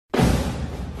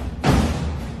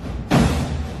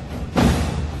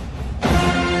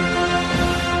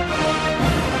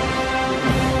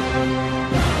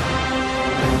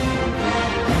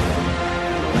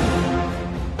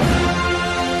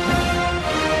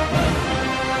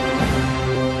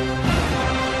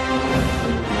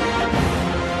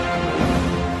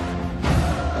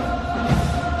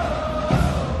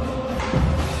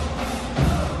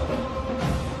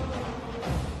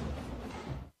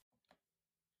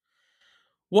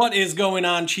What is going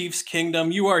on, Chiefs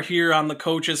Kingdom? You are here on the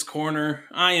Coach's Corner.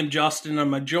 I am Justin.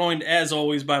 I'm joined, as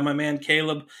always, by my man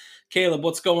Caleb. Caleb,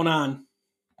 what's going on?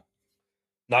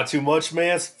 Not too much,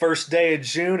 man. It's the first day of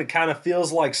June. It kind of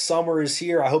feels like summer is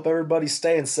here. I hope everybody's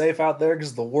staying safe out there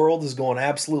because the world is going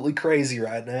absolutely crazy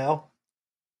right now.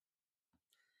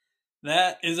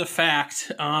 That is a fact.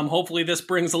 Hopefully, this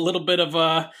brings a little bit of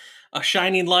a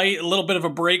shining light, a little bit of a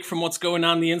break from what's going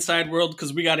on in the inside world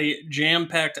because we got a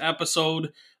jam-packed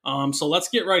episode. So let's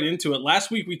get right into it. Last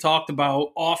week, we talked about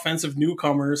offensive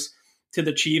newcomers to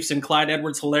the Chiefs and Clyde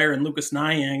Edwards-Helaire and Lucas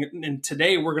Niang. And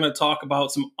today we're going to talk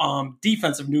about some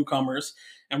defensive newcomers.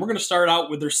 And we're going to start out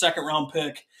with their second-round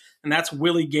pick, and that's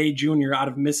Willie Gay Jr. out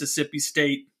of Mississippi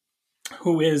State,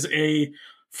 who is a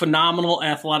phenomenal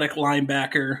athletic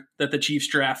linebacker that the Chiefs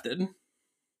drafted.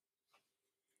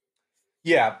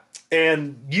 Yeah,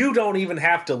 and you don't even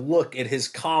have to look at his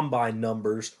combine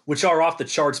numbers, which are off the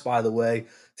charts, by the way,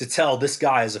 to tell this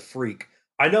guy is a freak.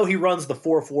 I know he runs the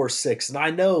 4.46, and I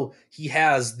know he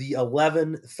has the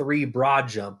 11.3 broad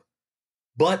jump.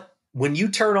 But when you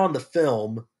turn on the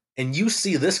film and you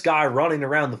see this guy running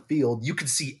around the field, you can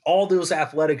see all those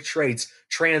athletic traits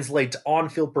translate to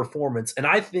on-field performance. And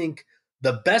I think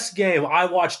the best game I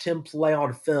watched him play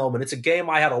on film, and it's a game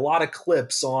I had a lot of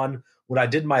clips on when I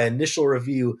did my initial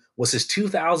review, was his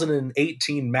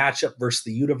 2018 matchup versus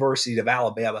the University of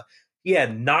Alabama. He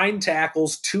had 9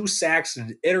 tackles, 2 sacks,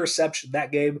 and an interception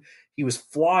that game. He was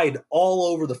flying all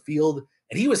over the field,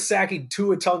 and he was sacking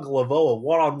Tua Tagovailoa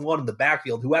one-on-one in the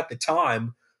backfield, who at the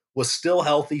time was still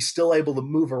healthy, still able to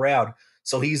move around.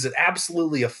 So he's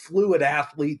absolutely a fluid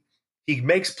athlete. He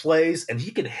makes plays, and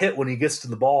he can hit when he gets to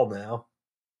the ball now.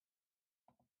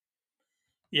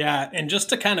 Yeah, and just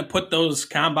to kind of put those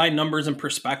combine numbers in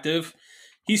perspective,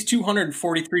 he's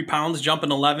 243 pounds, jumping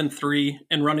 11.3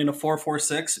 and running a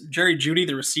 4.46. Jerry Jeudy,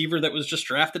 the receiver that was just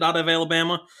drafted out of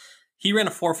Alabama, he ran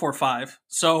a 4.45.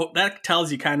 So that tells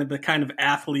you kind of the kind of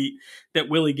athlete that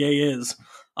Willie Gay is.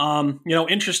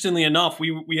 Interestingly enough,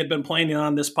 we had been planning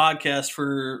on this podcast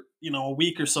for, a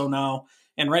week or so now.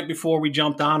 And right before we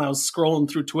jumped on, I was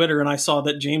scrolling through Twitter and I saw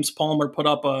that James Palmer put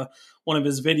up one of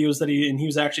his videos that he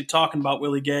was actually talking about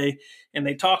Willie Gay, and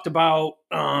they talked about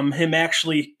him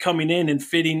actually coming in and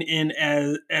fitting in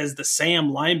as the Sam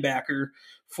linebacker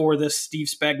for this Steve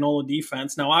Spagnuolo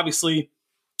defense. Now, obviously,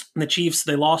 the Chiefs,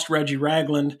 they lost Reggie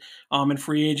Ragland in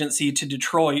free agency to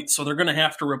Detroit, so they're going to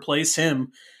have to replace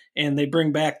him. And they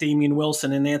bring back Damian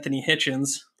Wilson and Anthony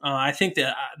Hitchens. I think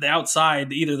that the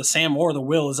outside, either the Sam or the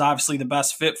Will, is obviously the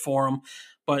best fit for him.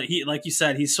 But he, like you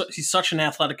said, he's such an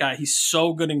athletic guy. He's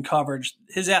so good in coverage.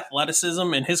 His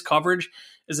athleticism and his coverage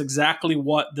is exactly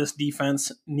what this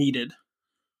defense needed.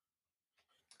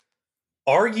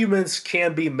 Arguments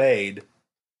can be made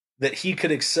that he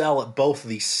could excel at both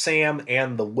the Sam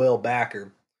and the Will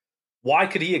backer. Why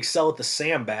could he excel at the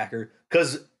Sam backer?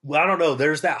 Because, I don't know,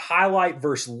 there's that highlight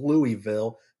versus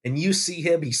Louisville, and you see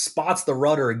him, he spots the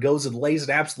rudder and goes and lays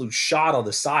an absolute shot on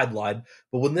the sideline.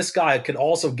 But when this guy can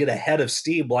also get ahead of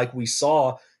steam like we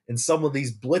saw in some of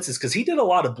these blitzes, because he did a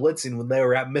lot of blitzing when they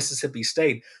were at Mississippi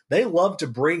State, they love to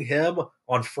bring him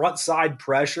on front side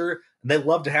pressure, and they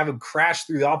love to have him crash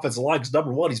through the offensive line because,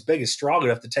 number one, he's big and strong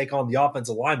enough to take on the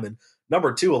offensive lineman.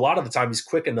 Number two, a lot of the time he's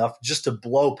quick enough just to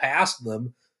blow past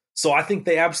them. So I think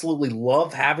they absolutely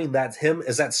love having him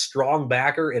as that strong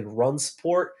backer and run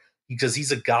support because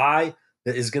he's a guy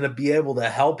that is going to be able to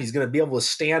help. He's going to be able to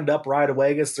stand up right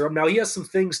away against them. Now, he has some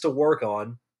things to work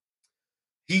on.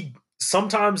 He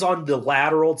sometimes on the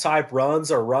lateral type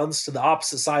runs or runs to the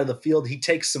opposite side of the field, he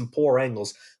takes some poor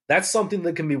angles. That's something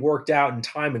that can be worked out in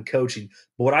time and coaching.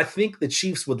 But what I think the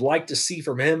Chiefs would like to see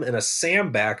from him in a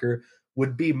Sam backer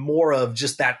would be more of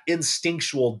just that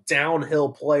instinctual downhill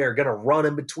player going to run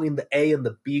in between the A and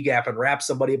the B gap and wrap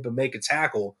somebody up and make a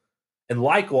tackle. And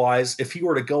likewise, if he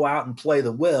were to go out and play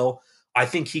the Will, I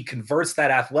think he converts that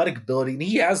athletic ability, and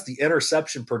he has the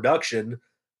interception production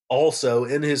also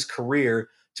in his career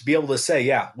to be able to say,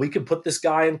 yeah, we can put this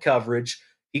guy in coverage.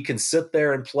 He can sit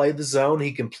there and play the zone.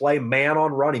 He can play man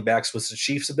on running backs, which the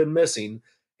Chiefs have been missing,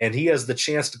 and he has the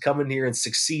chance to come in here and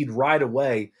succeed right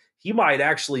away. He might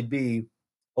actually be,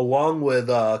 along with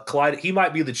Clyde, he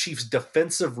might be the Chiefs'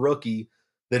 defensive rookie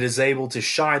that is able to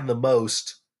shine the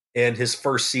most in his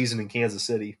first season in Kansas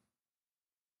City.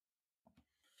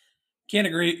 Can't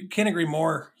agree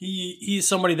more. He's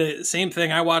somebody that, same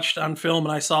thing, I watched on film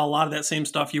and I saw a lot of that same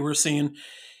stuff you were seeing.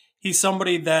 He's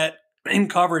somebody that in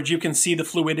coverage you can see the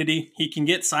fluidity. He can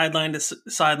get sideline to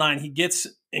sideline. He gets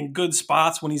in good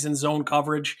spots when he's in zone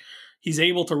coverage. He's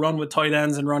able to run with tight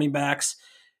ends and running backs.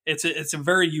 It's a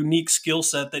very unique skill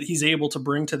set that he's able to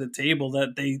bring to the table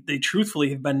that they truthfully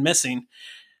have been missing.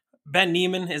 Ben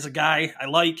Neiman is a guy I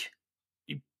like.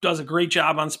 He does a great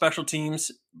job on special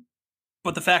teams.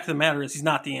 But the fact of the matter is, he's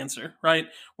not the answer, right?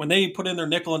 When they put in their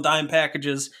nickel and dime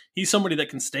packages, he's somebody that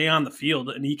can stay on the field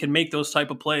and he can make those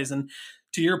type of plays. And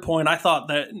to your point, I thought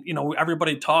that,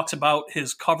 everybody talks about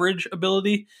his coverage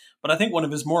ability, but I think one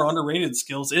of his more underrated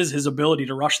skills is his ability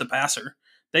to rush the passer.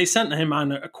 They sent him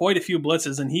on quite a few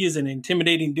blitzes, and he is an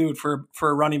intimidating dude for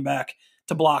a running back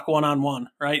to block one-on-one,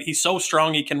 right? He's so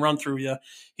strong, he can run through you.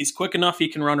 He's quick enough, he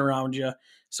can run around you.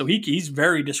 So he's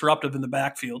very disruptive in the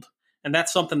backfield. And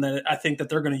that's something that I think that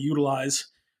they're going to utilize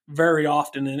very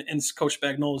often in Coach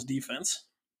Spagnuolo's defense.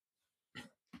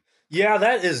 Yeah,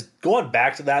 that is going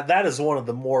back to that. That is one of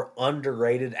the more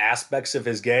underrated aspects of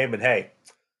his game. And hey,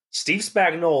 Steve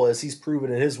Spagnuolo, as he's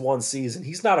proven in his one season,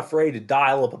 he's not afraid to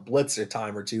dial up a blitz a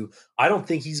time or two. I don't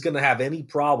think he's going to have any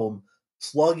problem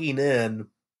plugging in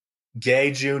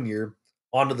Gay Jr.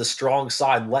 onto the strong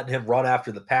side and letting him run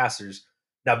after the passers.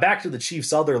 Now back to the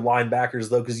Chiefs' other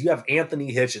linebackers, though, because you have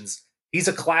Anthony Hitchens. He's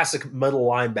a classic middle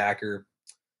linebacker.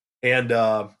 And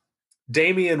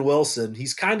Damian Wilson,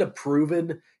 he's kind of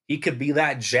proven he could be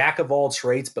that jack of all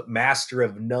trades but master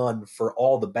of none for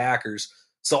all the backers.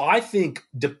 So I think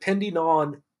depending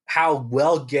on how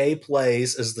well Gay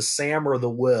plays as the Sam or the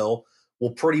Will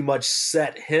pretty much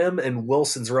set him and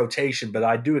Wilson's rotation. But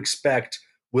I do expect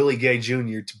Willie Gay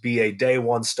Jr. to be a day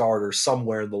one starter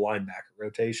somewhere in the linebacker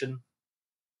rotation.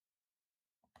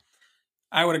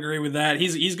 I would agree with that.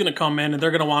 He's going to come in and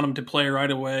they're going to want him to play right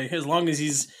away. As long as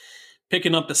he's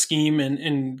picking up the scheme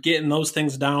and getting those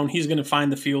things down, he's going to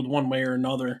find the field one way or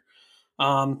another.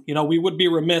 We would be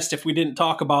remiss if we didn't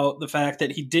talk about the fact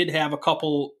that he did have a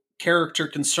couple character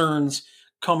concerns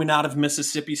coming out of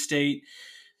Mississippi State.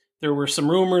 There were some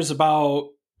rumors about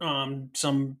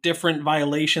some different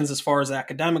violations as far as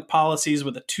academic policies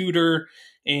with a tutor,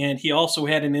 and he also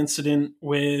had an incident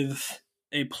with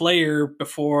a player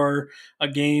before a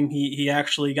game. He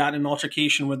actually got in an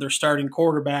altercation with their starting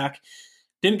quarterback.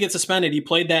 Didn't get suspended. He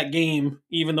played that game,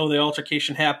 even though the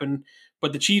altercation happened.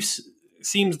 But the Chiefs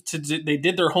they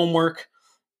did their homework.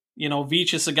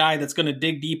 Veach is a guy that's going to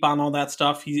dig deep on all that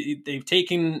stuff. They've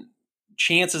taken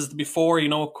chances before.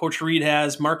 Coach Reed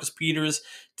has. Marcus Peters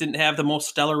didn't have the most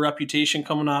stellar reputation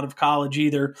coming out of college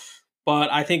either. But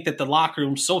I think that the locker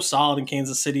room's so solid in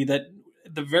Kansas City that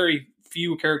the very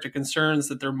few character concerns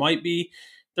that there might be,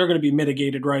 they're going to be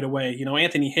mitigated right away.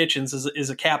 Anthony Hitchens is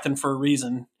a captain for a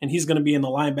reason, and he's going to be in the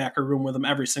linebacker room with him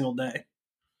every single day.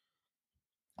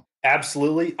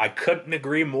 Absolutely. I couldn't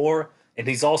agree more. And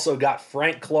he's also got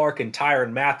Frank Clark and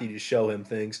Tyrann Mathieu to show him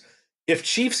things. If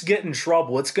Chiefs get in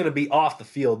trouble, it's going to be off the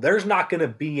field. There's not going to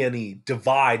be any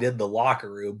divide in the locker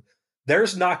room.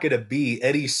 There's not going to be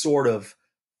any sort of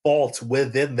fault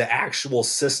within the actual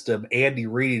system Andy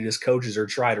Reid and his coaches are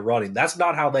trying to run. That's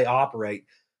not how they operate,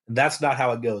 and that's not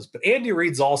how it goes. But Andy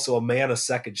Reid's also a man of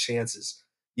second chances.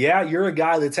 Yeah, you're a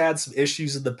guy that's had some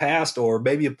issues in the past, or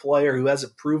maybe a player who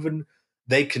hasn't proven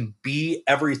they can be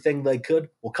everything they could.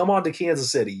 Well, come on to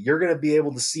Kansas City. You're going to be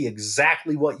able to see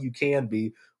exactly what you can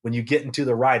be when you get into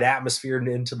the right atmosphere and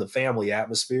into the family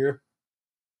atmosphere.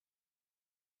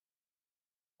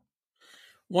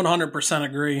 100%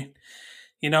 agree.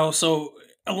 So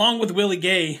along with Willie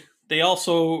Gay, they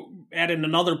also added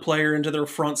another player into their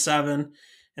front seven,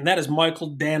 and that is Michael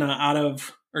Dana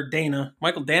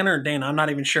Michael Dana or Dana, I'm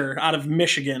not even sure, out of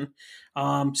Michigan.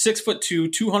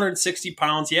 6'2", 260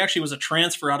 pounds. He actually was a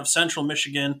transfer out of Central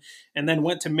Michigan and then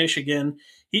went to Michigan.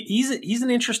 He's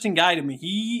an interesting guy to me.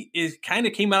 He kind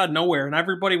of came out of nowhere, and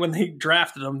everybody, when they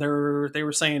drafted him, they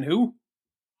were saying who?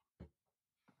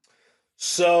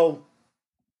 So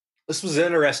this was an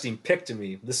interesting pick to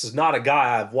me. This is not a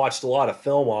guy I've watched a lot of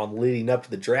film on leading up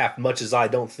to the draft, much as I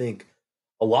don't think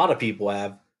a lot of people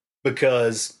have,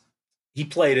 because he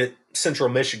played at Central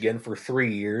Michigan for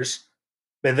 3 years,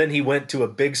 and then he went to a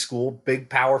big school, big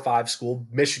Power 5 school,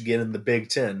 Michigan in the Big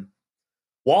Ten.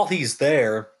 While he's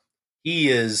there, he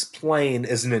is playing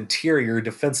as an interior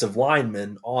defensive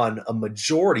lineman on a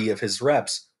majority of his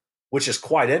reps, which is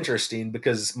quite interesting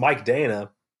because Mike Dana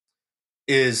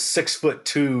is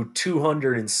 6'2",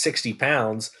 260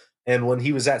 pounds. And when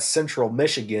he was at Central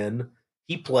Michigan,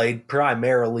 he played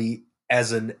primarily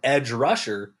as an edge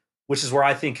rusher, which is where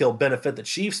I think he'll benefit the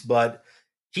Chiefs. But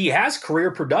he has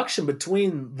career production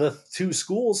between the two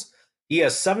schools. He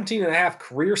has 17 and a half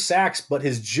career sacks, but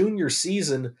his junior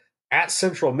season at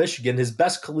Central Michigan, his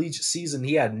best collegiate season,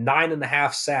 he had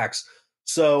 9.5 sacks.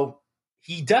 So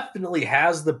he definitely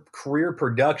has the career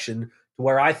production to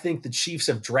where I think the Chiefs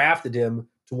have drafted him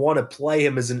to want to play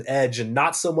him as an edge and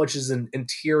not so much as an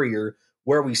interior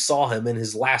where we saw him in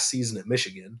his last season at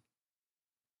Michigan.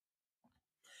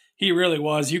 He really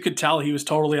was. You could tell he was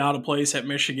totally out of place at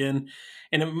Michigan.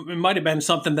 And it might have been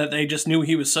something that they just knew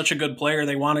he was such a good player.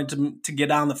 They wanted to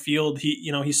get on the field.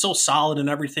 He's so solid in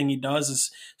everything he does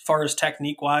as far as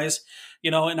technique wise.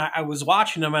 And I was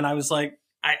watching him and I was like,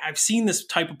 I've seen this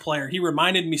type of player. He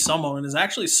reminded me someone, and is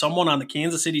actually someone on the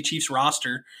Kansas City Chiefs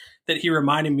roster that he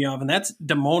reminded me of, and that's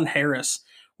Damone Harris,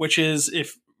 which is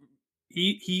if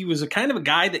he was a kind of a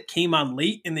guy that came on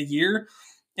late in the year.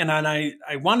 And then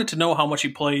I wanted to know how much he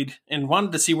played and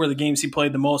wanted to see where the games he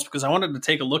played the most because I wanted to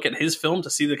take a look at his film to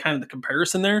see the kind of the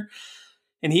comparison there.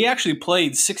 And he actually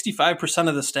played 65%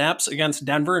 of the snaps against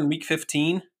Denver in week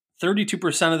 15,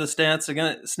 32% of the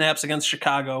snaps against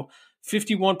Chicago,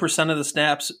 51% of the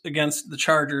snaps against the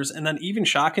Chargers. And then even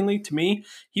shockingly to me,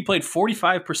 he played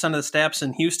 45% of the snaps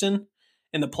in Houston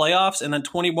in the playoffs and then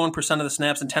 21% of the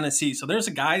snaps in Tennessee. So there's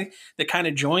a guy that kind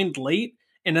of joined late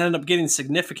and ended up getting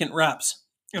significant reps.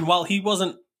 And while he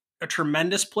wasn't a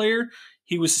tremendous player,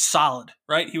 he was solid,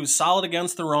 right? He was solid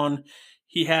against the run.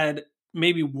 He had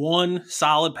maybe one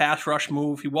solid pass rush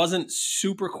move. He wasn't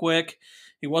super quick.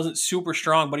 He wasn't super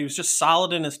strong, but he was just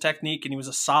solid in his technique, and he was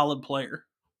a solid player.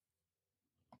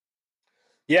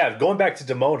 Yeah, going back to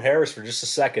Damone Harris for just a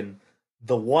second,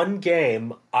 the one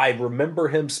game I remember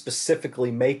him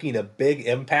specifically making a big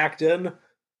impact in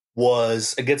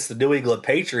was against the New England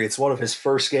Patriots, one of his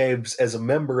first games as a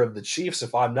member of the Chiefs,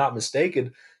 if I'm not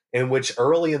mistaken, in which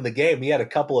early in the game he had a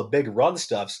couple of big run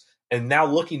stuffs. And now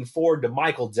looking forward to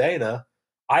Michael Dana,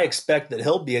 I expect that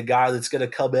he'll be a guy that's going to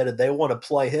come in and they want to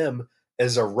play him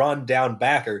as a run down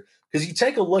backer. Because you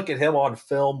take a look at him on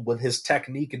film with his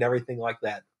technique and everything like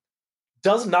that.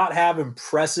 Does not have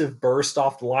impressive burst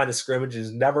off the line of scrimmage,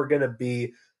 is never going to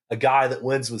be a guy that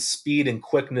wins with speed and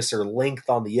quickness or length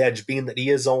on the edge, being that he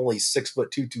is only 6'2",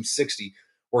 260,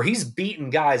 where he's beating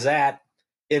guys at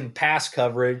in pass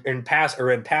coverage, in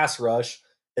pass rush,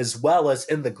 as well as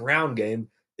in the ground game,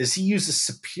 is he uses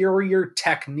superior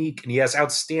technique and he has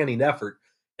outstanding effort.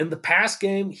 In the pass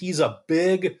game, he's a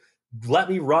big, let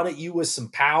me run at you with some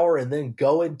power and then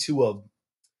go into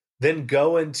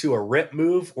a rip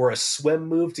move or a swim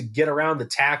move to get around the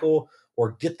tackle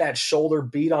or get that shoulder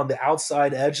beat on the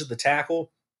outside edge of the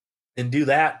tackle and do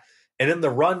that. And in the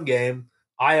run game,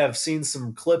 I have seen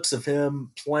some clips of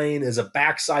him playing as a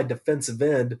backside defensive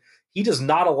end. He does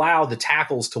not allow the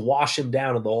tackles to wash him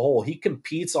down in the hole. He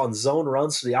competes on zone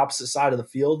runs to the opposite side of the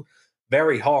field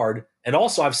very hard. And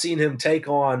also I've seen him take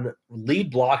on lead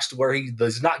blocks to where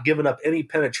he's not giving up any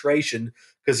penetration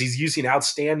because he's using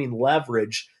outstanding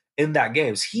leverage in that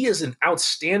game. He is an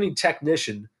outstanding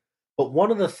technician. But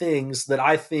one of the things that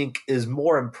I think is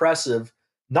more impressive,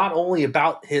 not only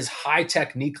about his high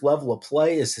technique level of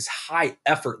play, is his high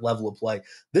effort level of play.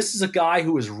 This is a guy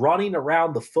who is running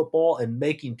around the football and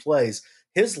making plays.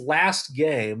 His last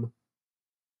game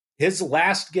as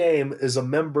a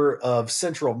member of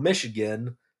Central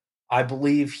Michigan, I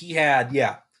believe he had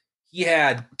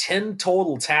 10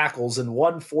 total tackles and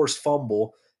one forced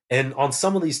fumble. And on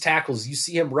some of these tackles, you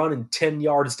see him running 10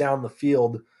 yards down the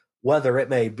field, whether it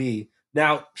may be.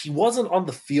 Now, he wasn't on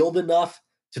the field enough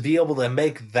to be able to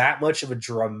make that much of a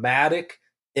dramatic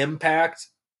impact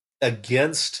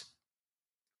against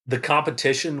the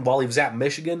competition while he was at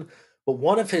Michigan. But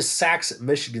one of his sacks at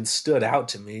Michigan stood out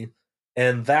to me,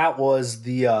 and that was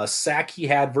the sack he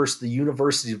had versus the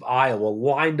University of Iowa,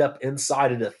 lined up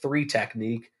inside at a 3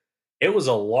 technique. It was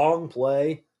a long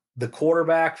play. The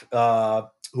quarterback,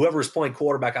 whoever was playing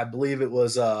quarterback, I believe it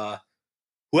was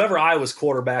whoever Iowa's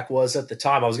quarterback was at the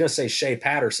time. I was going to say Shea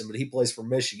Patterson, but he plays for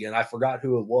Michigan. I forgot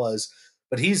who it was.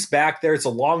 But he's back there. It's a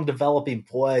long developing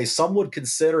play. Some would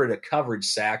consider it a coverage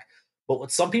sack. But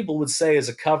what some people would say is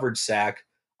a coverage sack,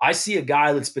 I see a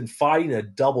guy that's been fighting a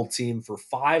double team for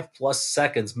 5+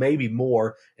 seconds, maybe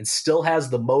more, and still has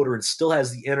the motor and still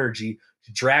has the energy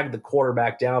to drag the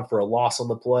quarterback down for a loss on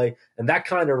the play. And that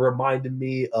kind of reminded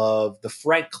me of the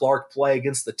Frank Clark play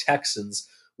against the Texans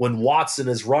when Watson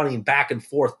is running back and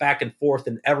forth,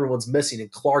 and everyone's missing,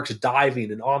 and Clark's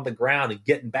diving and on the ground and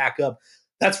getting back up.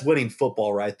 That's winning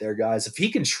football right there, guys. If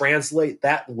he can translate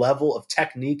that level of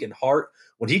technique and heart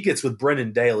when he gets with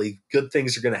Brendan Daly, good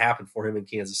things are going to happen for him in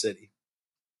Kansas City.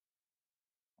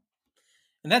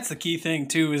 And that's the key thing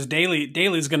too, is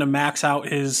Daly's going to max out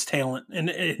his talent and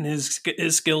his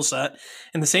skill set.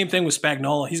 And the same thing with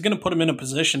Spagnuolo. He's going to put him in a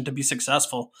position to be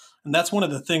successful. And that's one of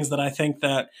the things that I think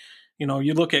that,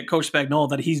 You look at Coach Spagnuolo,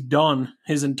 that he's done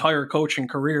his entire coaching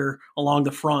career along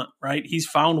the front, right? He's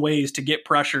found ways to get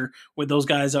pressure with those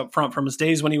guys up front from his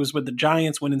days when he was with the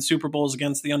Giants, winning Super Bowls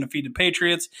against the undefeated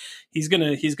Patriots. He's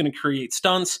gonna create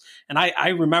stunts, and I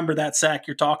remember that sack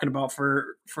you're talking about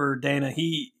for Dana.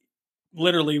 He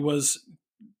literally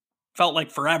felt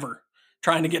like forever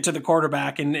trying to get to the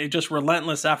quarterback, and it just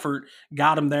relentless effort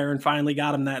got him there and finally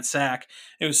got him that sack.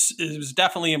 It was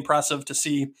definitely impressive to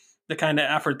see the kind of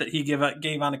effort that he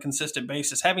gave on a consistent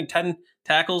basis. Having 10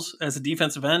 tackles as a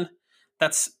defensive end,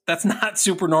 that's not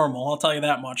super normal. I'll tell you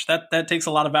that much. That takes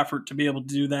a lot of effort to be able to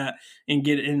do that and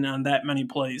get in on that many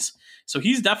plays. So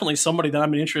he's definitely somebody that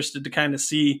I'm interested to kind of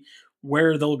see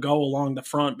where they'll go along the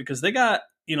front, because they got,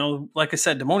 like I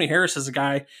said, Demone Harris is a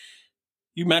guy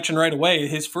you mentioned right away.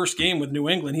 His first game with New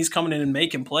England, he's coming in and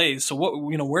making plays. So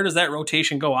where does that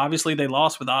rotation go? Obviously, they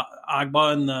lost with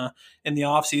Agba in the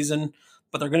offseason,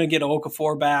 but they're going to get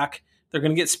Okafor back. They're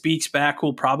going to get Speaks back,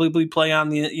 who'll probably play on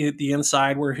the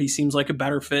inside where he seems like a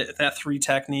better fit at that 3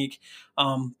 technique.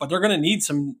 But they're going to need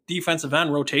some defensive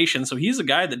end rotation. So he's a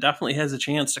guy that definitely has a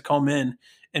chance to come in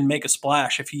and make a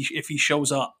splash if he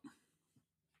shows up.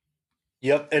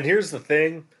 Yep, and here's the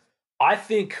thing. I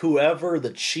think whoever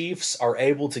the Chiefs are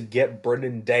able to get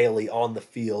Brendan Daly on the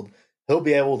field, he'll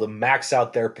be able to max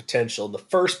out their potential. The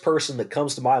first person that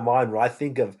comes to my mind when I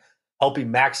think of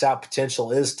helping max out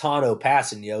potential is Tano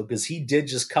Passanio, because he did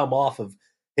just come off of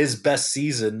his best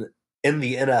season in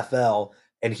the NFL,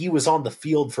 and he was on the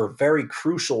field for very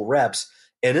crucial reps.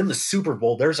 And in the Super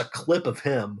Bowl, there's a clip of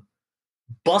him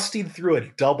busting through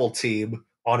a double team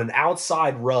on an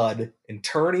outside run and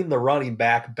turning the running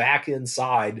back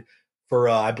inside for,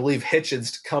 I believe,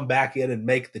 Hitchens to come back in and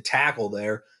make the tackle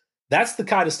there. That's the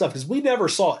kind of stuff, because we never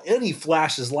saw any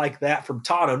flashes like that from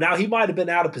Tano. Now, he might have been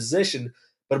out of position,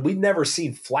 but we've never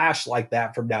seen flash like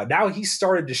that from now. Now he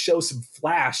started to show some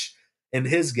flash in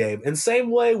his game. And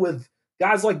same way with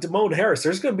guys like Demone Harris.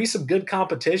 There's going to be some good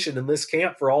competition in this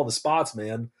camp for all the spots,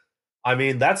 man. I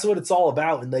mean, that's what it's all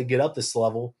about when they get up this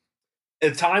level.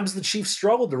 At times, the Chiefs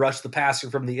struggled to rush the passer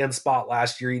from the end spot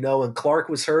last year, and Clark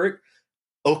was hurt.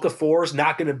 Okafor's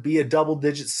not going to be a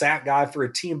double-digit sack guy for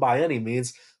a team by any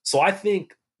means. So I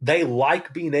think they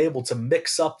like being able to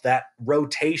mix up that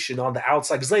rotation on the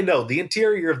outside, because they know the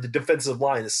interior of the defensive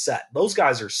line is set. Those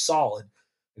guys are solid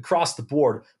across the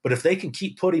board. But if they can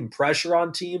keep putting pressure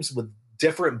on teams with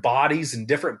different bodies and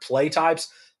different play types,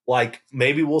 like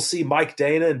maybe we'll see Mike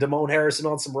Dana and Demone Harrison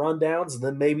on some rundowns, and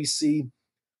then maybe see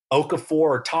Okafor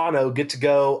or Tano get to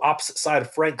go opposite side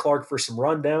of Frank Clark for some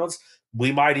rundowns.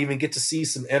 We might even get to see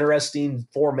some interesting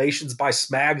formations by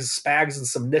Spags, and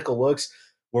some nickel looks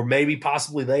where maybe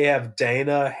possibly they have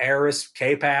Dana, Harris,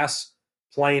 K-Pass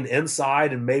playing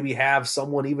inside, and maybe have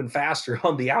someone even faster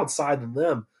on the outside than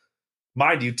them.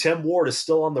 Mind you, Tim Ward is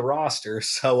still on the roster,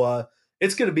 so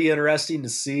it's going to be interesting to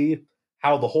see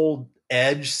how the whole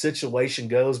edge situation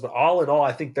goes. But all in all,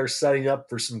 I think they're setting up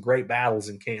for some great battles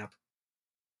in camp.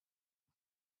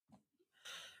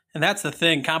 And that's the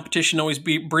thing. Competition always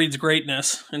breeds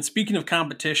greatness. And speaking of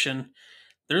competition,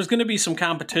 there's going to be some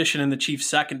competition in the Chiefs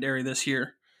secondary this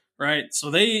year, right? So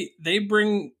they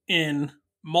bring in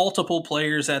multiple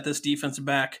players at this defensive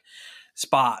back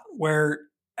spot where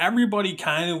everybody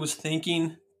kind of was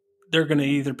thinking they're going to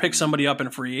either pick somebody up in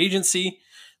free agency,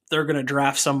 they're going to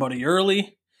draft somebody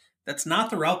early. That's not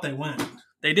the route they went.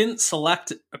 They didn't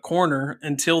select a corner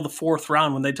until the 4th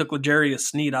round when they took L'Jarius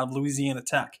Sneed out of Louisiana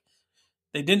Tech.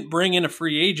 They didn't bring in a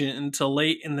free agent until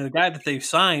late, and the guy that they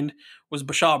signed was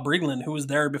Bashaw Breeland, who was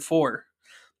there before.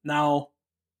 Now,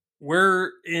 we're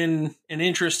in an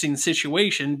interesting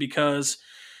situation because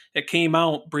it came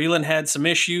out Breeland had some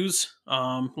issues,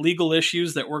 legal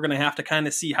issues that we're going to have to kind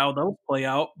of see how those play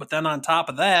out. But then on top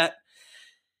of that,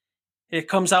 it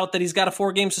comes out that he's got a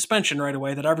 4-game suspension right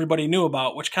away that everybody knew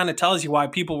about, which kind of tells you why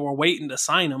people were waiting to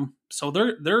sign him. So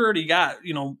they're already got,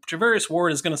 Javarius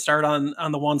Ward is going to start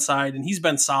on the one side, and he's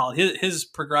been solid. His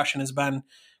progression has been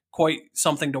quite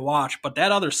something to watch, but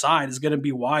that other side is going to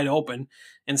be wide open.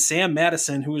 And Sam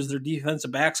Madison, who is their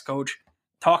defensive backs coach,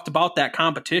 talked about that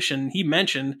competition. He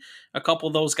mentioned a couple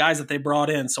of those guys that they brought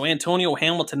in. So Antonio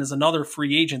Hamilton is another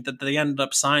free agent that they ended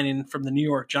up signing from the New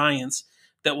York Giants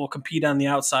that will compete on the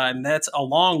outside. And that's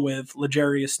along with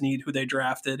L'Jarius Sneed, who they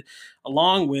drafted,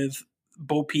 along with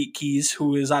Bo Pete Keys,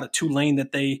 who is out of Tulane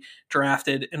that they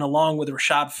drafted, and along with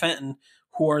Rashad Fenton,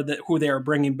 who they are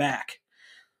bringing back.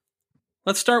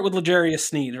 Let's start with L'Jarius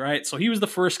Sneed, right? So he was the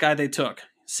first guy they took.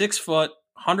 6 foot,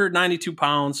 192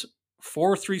 pounds,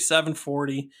 4.37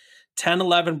 40,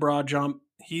 10.11 broad jump.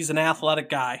 He's an athletic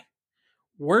guy.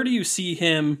 Where do you see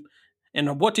him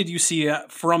And what did you see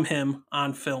from him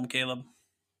on film, Caleb?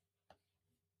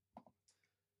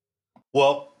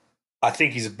 Well, I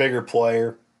think he's a bigger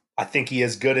player. I think he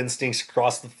has good instincts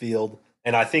across the field.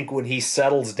 And I think when he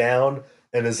settles down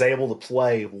and is able to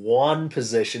play one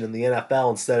position in the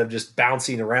NFL instead of just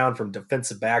bouncing around from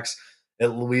defensive backs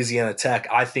at Louisiana Tech,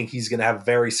 I think he's going to have a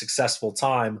very successful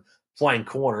time playing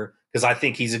corner because I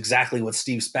think he's exactly what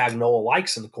Steve Spagnuolo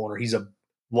likes in the corner. He's a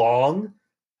long,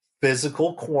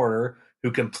 physical corner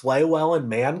who can play well in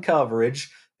man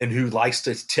coverage and who likes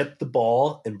to tip the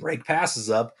ball and break passes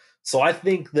up. So I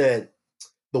think that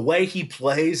the way he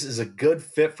plays is a good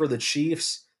fit for the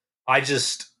Chiefs. I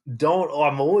just don't,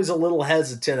 I'm always a little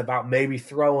hesitant about maybe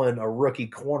throwing a rookie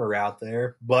corner out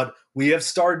there, but we have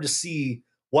started to see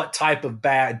what type of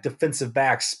defensive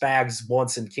back Spags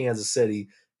wants in Kansas City.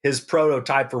 His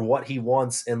prototype for what he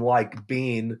wants and like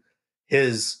being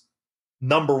his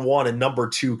number one and number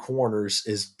two corners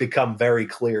is become very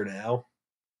clear now.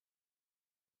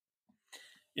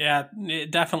 Yeah,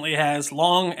 it definitely has.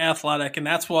 Long, athletic, and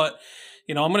that's what,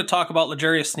 I'm going to talk about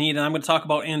L'Jarius Sneed, and I'm going to talk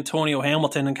about Antonio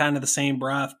Hamilton in kind of the same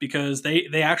breath because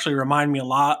they actually remind me a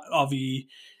lot of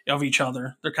each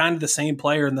other. They're kind of the same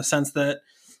player in the sense that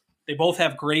they both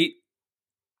have great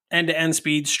end-to-end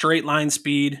speed, straight line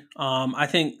speed. I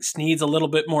think Sneed's a little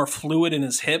bit more fluid in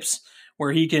his hips,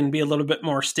 where he can be a little bit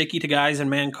more sticky to guys in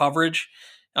man coverage.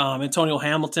 Antonio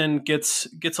Hamilton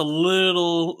has a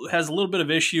little bit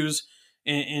of issues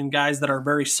in guys that are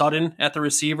very sudden at the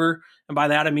receiver. And by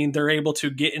that, I mean they're able to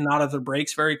get in and out of their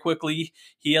breaks very quickly.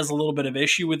 He has a little bit of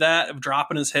issue with that, of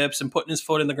dropping his hips and putting his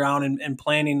foot in the ground and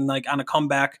planning like on a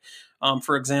comeback.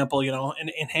 For example,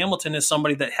 and Hamilton is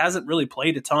somebody that hasn't really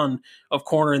played a ton of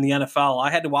corner in the NFL.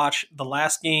 I had to watch the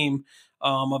last game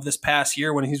of this past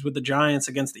year when he's with the Giants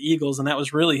against the Eagles, and that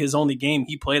was really his only game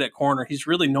he played at corner. He's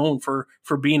really known for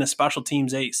being a special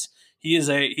teams ace. He is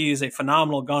a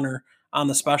phenomenal gunner on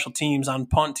the special teams, on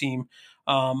punt team.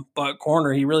 But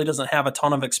corner, he really doesn't have a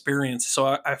ton of experience.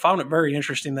 So I found it very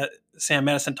interesting that Sam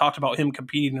Madison talked about him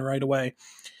competing right away.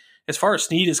 As far as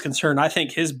Sneed is concerned, I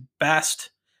think his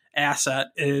best asset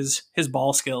is his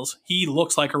ball skills. He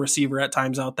looks like a receiver at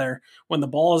times out there. When the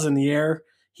ball is in the air,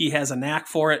 he has a knack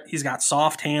for it. He's got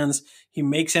soft hands. He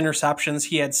makes interceptions.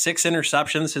 He had 6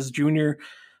 interceptions his junior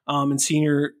and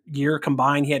senior year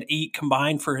combined. He had 8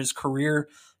 combined for his career.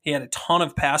 He had a ton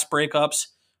of pass breakups.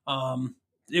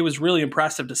 It was really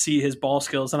impressive to see his ball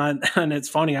skills. And it's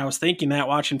funny, I was thinking that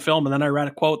watching film, and then I read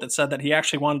a quote that said that he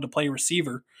actually wanted to play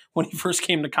receiver when he first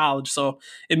came to college. So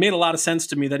it made a lot of sense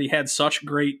to me that he had such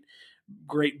great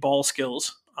ball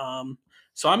skills.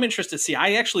 So I'm interested to see.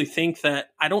 I actually think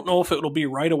that, I don't know if it'll be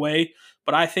right away,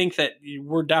 but I think that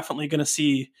we're definitely going to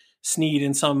see Sneed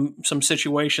in some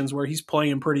situations where he's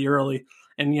playing pretty early.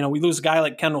 And, we lose a guy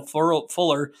like Kendall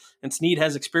Fuller, and Sneed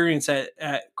has experience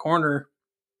at corner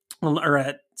or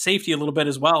at safety a little bit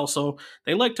as well. So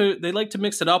they like to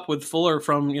mix it up with Fuller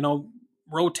from,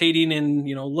 rotating and,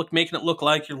 making it look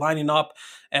like you're lining up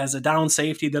as a down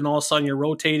safety. Then all of a sudden you're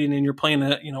rotating and you're playing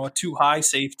a too high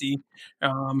safety.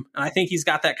 And I think he's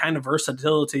got that kind of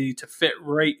versatility to fit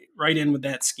right in with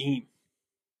that scheme.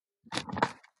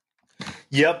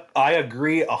 Yep, I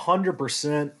agree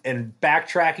 100%. And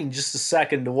backtracking just a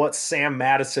second to what Sam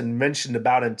Madison mentioned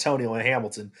about Antonio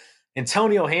Hamilton.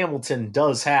 Antonio Hamilton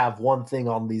does have one thing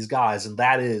on these guys, and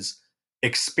that is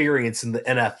experience in the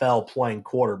NFL playing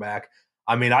quarterback.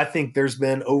 I mean, I think there's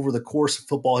been, over the course of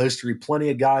football history, plenty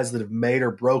of guys that have made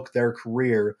or broke their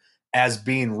career as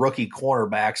being rookie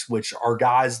cornerbacks, which are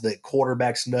guys that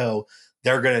quarterbacks know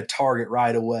they're going to target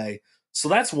right away. So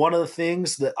that's one of the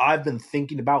things that I've been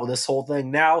thinking about with this whole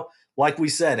thing. Now, like we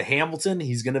said, Hamilton,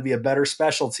 he's going to be a better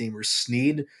special teamer.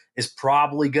 Sneed is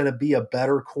probably going to be a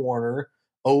better corner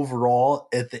overall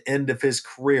at the end of his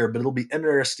career, but it'll be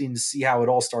interesting to see how it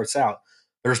all starts out.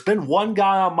 There's been one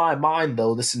guy on my mind,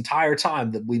 though, this entire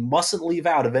time that we mustn't leave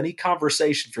out of any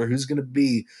conversation for who's going to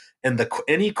be in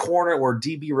any corner or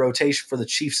DB rotation for the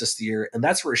Chiefs this year, and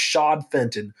that's Rashad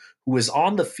Fenton, who was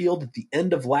on the field at the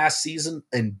end of last season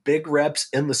in big reps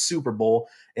in the Super Bowl,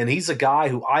 and he's a guy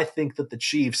who I think that the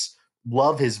Chiefs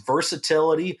love his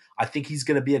versatility. I think he's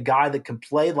going to be a guy that can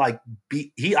play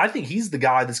I think he's the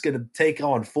guy that's going to take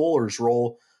on Fuller's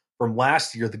role from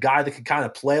last year, the guy that could kind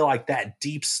of play like that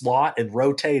deep slot and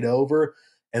rotate over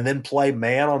and then play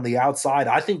man on the outside.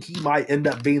 I think he might end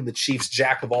up being the Chiefs'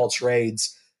 jack of all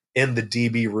trades in the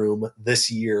DB room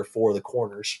this year for the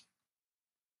corners.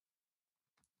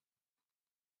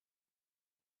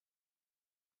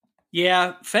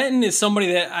 Yeah, Fenton is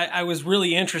somebody that I was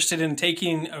really interested in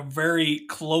taking a very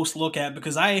close look at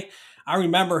because I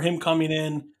remember him coming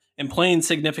in and playing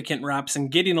significant reps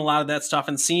and getting a lot of that stuff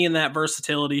and seeing that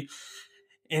versatility.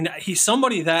 And he's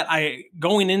somebody that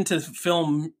going into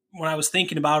film, when I was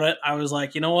thinking about it, I was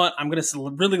like, you know what? I'm going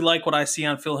to really like what I see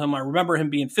on film. I remember him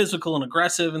being physical and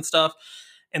aggressive and stuff.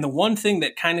 And the one thing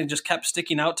that kind of just kept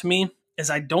sticking out to me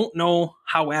is I don't know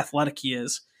how athletic he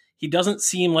is. He doesn't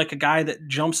seem like a guy that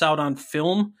jumps out on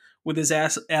film with his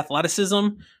athleticism,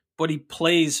 but he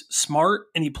plays smart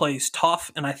and he plays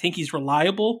tough, and I think he's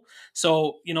reliable.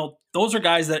 So, those are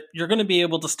guys that you're going to be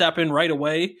able to step in right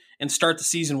away and start the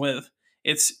season with.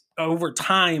 It's over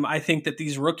time, I think that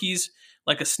these rookies,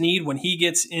 like a Snead, when he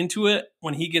gets into it,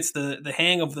 when he gets the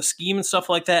hang of the scheme and stuff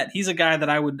like that, he's a guy that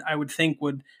I would think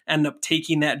would end up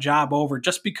taking that job over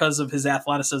just because of his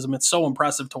athleticism. It's so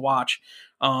impressive to watch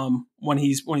when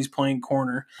he's playing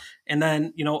corner. And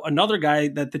then, another guy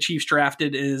that the Chiefs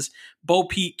drafted is Bo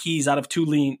Pete Keys out of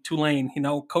Tulane.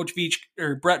 Coach Veach,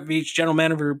 or Brett Veach, general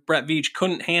manager Brett Veach,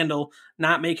 couldn't handle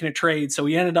not making a trade. So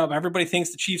he ended up, everybody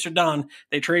thinks the Chiefs are done.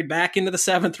 They trade back into the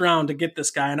 7th round to get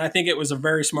this guy. And I think it was a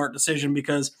very smart decision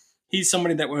because he's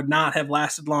somebody that would not have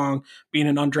lasted long being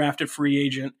an undrafted free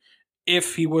agent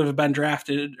if he would have been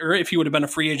drafted, or if he would have been a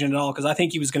free agent at all, because I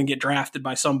think he was going to get drafted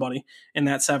by somebody in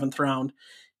that 7th round.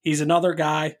 He's another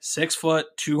guy, 6 foot,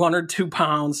 202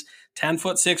 pounds,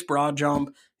 10'6" broad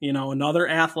jump, another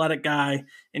athletic guy,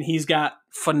 and he's got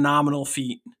phenomenal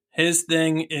feet. His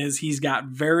thing is he's got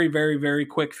very, very, very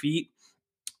quick feet,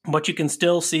 but you can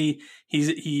still see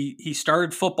he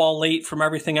started football late from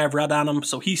everything I've read on him,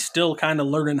 so he's still kind of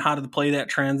learning how to play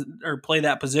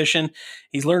that position.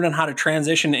 He's learning how to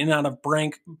transition in and out of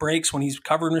breaks when he's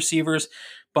covering receivers,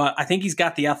 but I think he's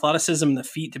got the athleticism and the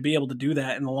feet to be able to do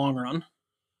that in the long run.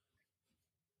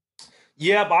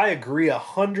 Yeah, I agree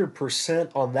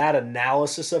 100% on that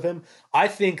analysis of him. I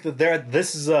think that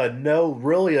this is a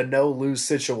no-lose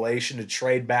situation to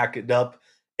trade back it up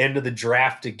into the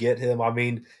draft to get him. I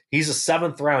mean, he's a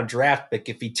 7th round draft pick.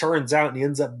 If he turns out and he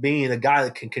ends up being a guy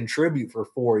that can contribute for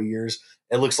 4 years,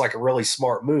 it looks like a really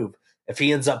smart move. If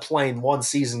he ends up playing one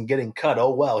season getting cut,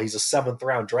 oh well, he's a 7th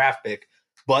round draft pick.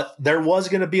 But there was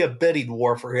going to be a bidding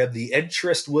war for him. The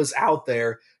interest was out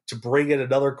there to bring in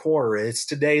another corner. It's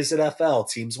today's NFL.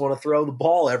 Teams want to throw the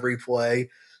ball every play.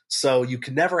 So you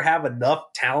can never have enough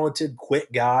talented,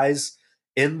 quick guys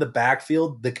in the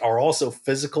backfield that are also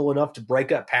physical enough to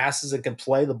break up passes and can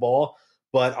play the ball.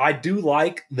 But I do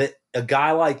like that a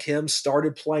guy like him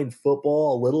started playing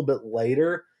football a little bit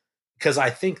later, because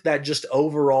I think that just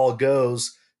overall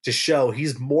goes to show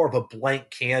he's more of a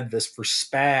blank canvas for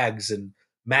Spags and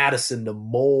Madison to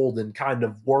mold and kind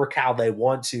of work how they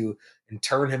want to and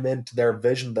turn him into their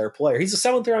vision, their player. He's a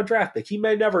 7th round draft pick. He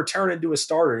may never turn into a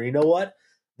starter. You know what?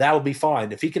 That'll be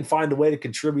fine. If he can find a way to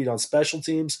contribute on special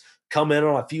teams, come in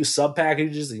on a few sub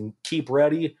packages and keep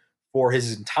ready for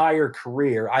his entire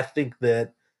career, I think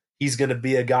that he's going to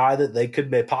be a guy that they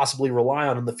could possibly rely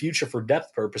on in the future for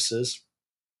depth purposes.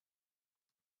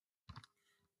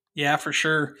 Yeah, for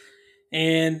sure.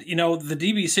 And, the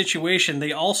DB situation,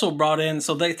 they also brought in,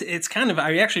 so it's kind of,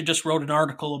 I actually just wrote an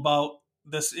article about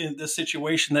this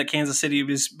situation that Kansas City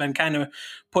has been kind of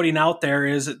putting out there,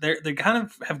 is they kind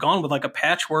of have gone with like a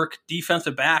patchwork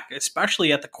defensive back,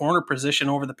 especially at the corner position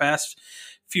over the past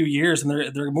few years,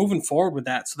 and they're moving forward with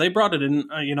that. So they brought it in,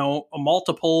 a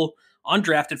multiple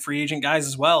undrafted free agent guys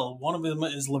as well. One of them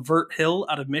is Lavert Hill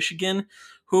out of Michigan,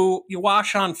 who you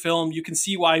watch on film, you can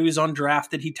see why he was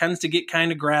undrafted. He tends to get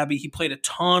kind of grabby. He played a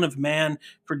ton of man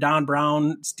for Don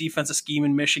Brown's defensive scheme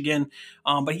in Michigan,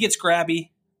 but he gets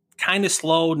grabby, kind of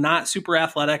slow, not super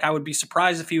athletic. I would be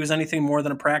surprised if he was anything more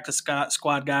than a practice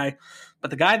squad guy.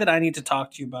 But the guy that I need to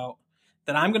talk to you about,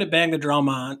 that I'm going to bang the drum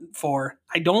on for,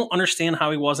 I don't understand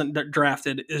how he wasn't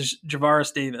drafted, is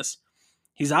Javaris Davis.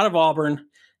 He's out of Auburn.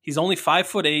 He's only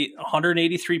 5'8",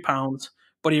 183 pounds,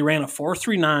 but he ran a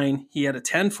 4.39. He had a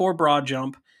 10.4 broad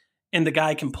jump, and the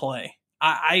guy can play.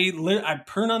 I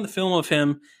turn on the film of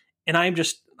him, and I'm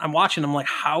watching. I'm like,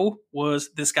 how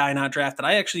was this guy not drafted?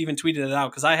 I actually even tweeted it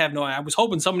out because I was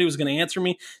hoping somebody was going to answer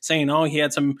me saying, oh, he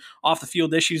had some off the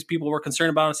field issues people were concerned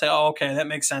about, and say, oh, okay, that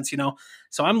makes sense.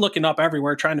 So I'm looking up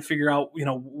everywhere trying to figure out,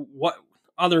 what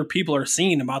other people are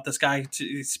seeing about this guy,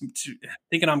 to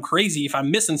thinking I'm crazy if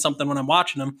I'm missing something when I'm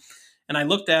watching him. And I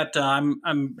looked at,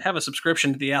 have a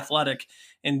subscription to The Athletic,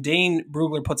 and Dane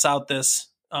Brugler puts out this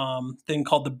thing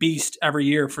called The Beast every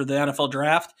year for the NFL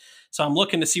draft. So I'm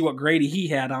looking to see what grade he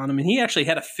had on him, and he actually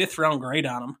had a 5th round grade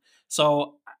on him.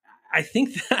 So I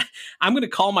think that I'm going to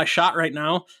call my shot right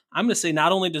now. I'm going to say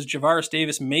not only does Javaris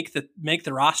Davis make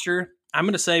the roster, I'm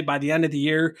going to say by the end of the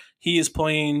year, he is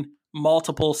playing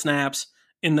multiple snaps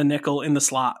in the nickel, in the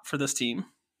slot for this team.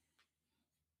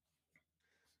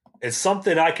 It's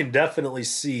something I can definitely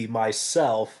see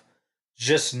myself,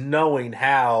 just knowing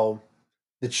how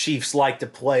the Chiefs like to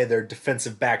play their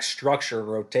defensive back structure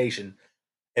and rotation.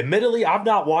 Admittedly, I've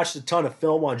not watched a ton of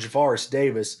film on Javaris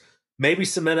Davis. Maybe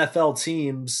some NFL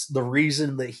teams, the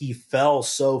reason that he fell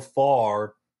so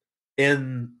far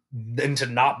in into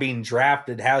not being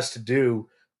drafted has to do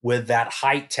with that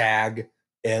height tag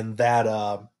and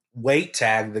that weight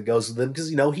tag that goes with him, because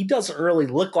he doesn't really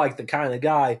look like the kind of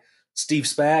guy Steve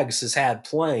Spags has had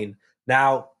playing.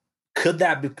 Now, could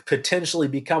that potentially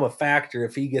become a factor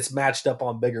if he gets matched up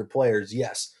on bigger players?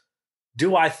 Yes.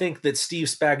 Do I think that Steve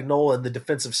Spagnuolo and the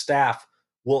defensive staff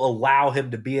will allow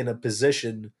him to be in a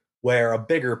position where a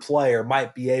bigger player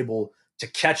might be able to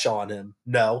catch on him?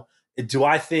 No. Do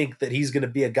I think that he's going to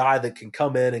be a guy that can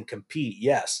come in and compete?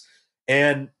 Yes.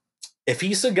 And if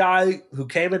he's a guy who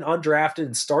came in undrafted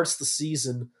and starts the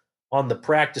season on the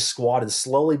practice squad and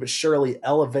slowly but surely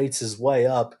elevates his way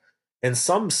up, in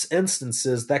some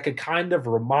instances that could kind of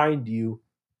remind you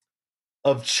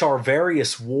of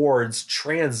Charvarius Ward's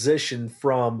transition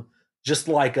from just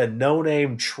like a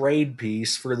no-name trade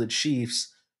piece for the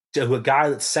Chiefs to a guy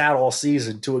that sat all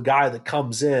season to a guy that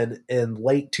comes in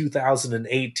late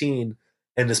 2018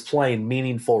 and is playing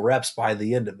meaningful reps by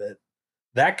the end of it.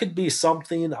 That could be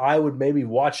something I would maybe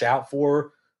watch out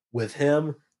for with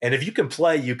him. And if you can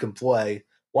play, you can play.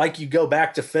 Like, you go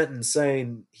back to Fenton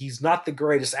saying he's not the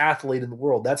greatest athlete in the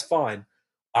world. That's fine.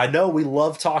 I know we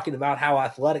love talking about how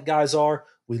athletic guys are.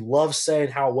 We love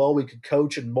saying how well we could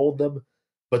coach and mold them.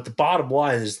 But the bottom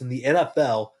line is, in the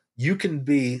NFL, you can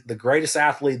be the greatest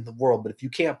athlete in the world, but if you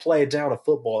can't play down a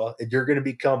football, you're going to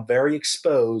become very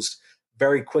exposed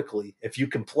very quickly. If you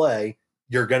can play,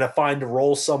 you're going to find a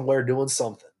role somewhere doing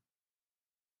something.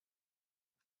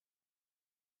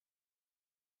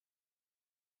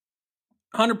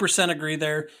 100% agree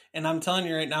there. And I'm telling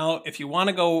you right now, if you want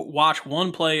to go watch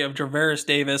one play of Javaris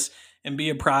Davis and be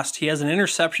impressed, he has an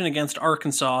interception against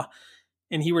Arkansas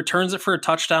and he returns it for a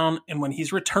touchdown. And when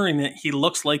he's returning it, he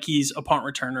looks like he's a punt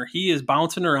returner. He is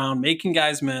bouncing around, making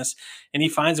guys miss, and he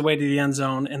finds a way to the end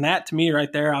zone. And that, to me,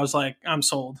 right there, I was like, I'm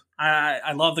sold.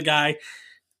 I love the guy.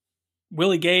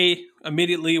 Willie Gay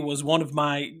immediately was one of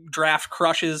my draft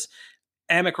crushes.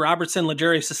 Amick Robertson,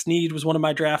 L'Jarius Sneed was one of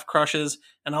my draft crushes.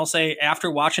 And I'll say, after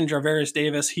watching Javaris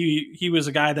Davis, he was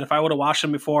a guy that if I would have watched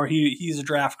him before, he's a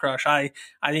draft crush. I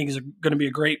think he's going to be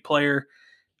a great player.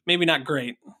 Maybe not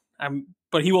great,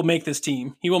 but he will make this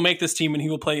team. He will make this team, and he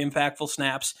will play impactful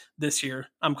snaps this year.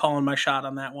 I'm calling my shot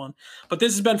on that one. But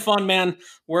this has been fun, man.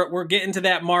 We're getting to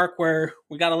that mark where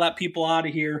we got to let people out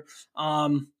of here.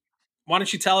 Why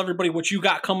don't you tell everybody what you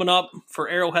got coming up for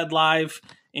Arrowhead Live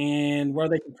and where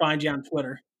they can find you on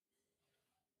Twitter?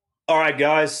 All right,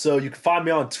 guys. So you can find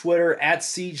me on Twitter at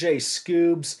CJ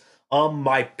Scoobs.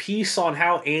 My piece on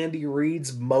how Andy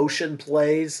Reid's motion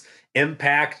plays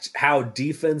impact how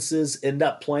defenses end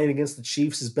up playing against the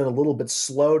Chiefs has been a little bit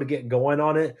slow to get going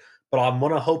on it, but I'm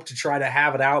going to hope to try to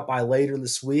have it out by later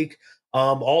this week.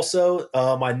 Also,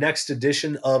 my next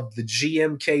edition of the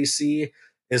GMKC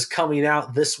is coming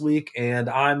out this week, and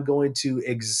I'm going to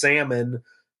examine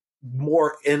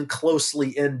more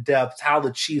closely in depth how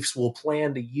the Chiefs will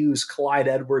plan to use Clyde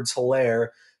Edwards-Helaire.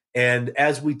 And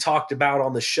as we talked about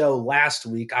on the show last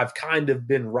week, I've kind of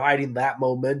been riding that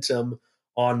momentum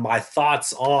on my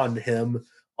thoughts on him,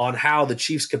 on how the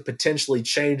Chiefs could potentially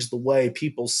change the way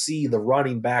people see the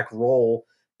running back role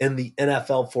in the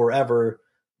NFL forever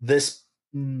this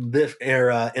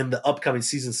era in the upcoming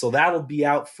season. So that'll be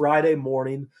out Friday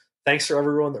morning. Thanks for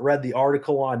everyone that read the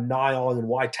article on Niall and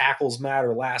why tackles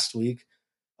matter last week.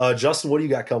 Justin, what do you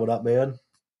got coming up, man?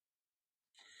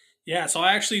 Yeah, so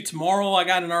actually tomorrow I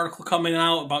got an article coming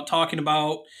out about talking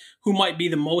about who might be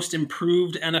the most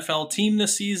improved NFL team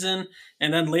this season.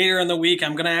 And then later in the week,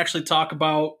 I'm going to actually talk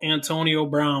about Antonio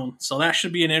Brown. So that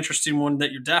should be an interesting one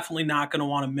that you're definitely not going to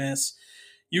want to miss.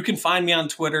 You can find me on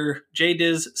Twitter,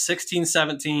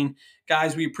 jdiz1617.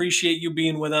 Guys, we appreciate you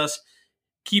being with us.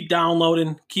 Keep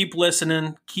downloading, keep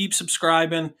listening, keep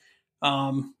subscribing.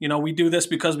 We do this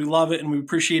because we love it and we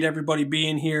appreciate everybody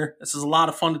being here. This is a lot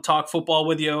of fun to talk football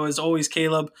with you. As always,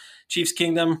 Caleb, Chiefs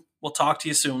Kingdom. We'll talk to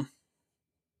you soon.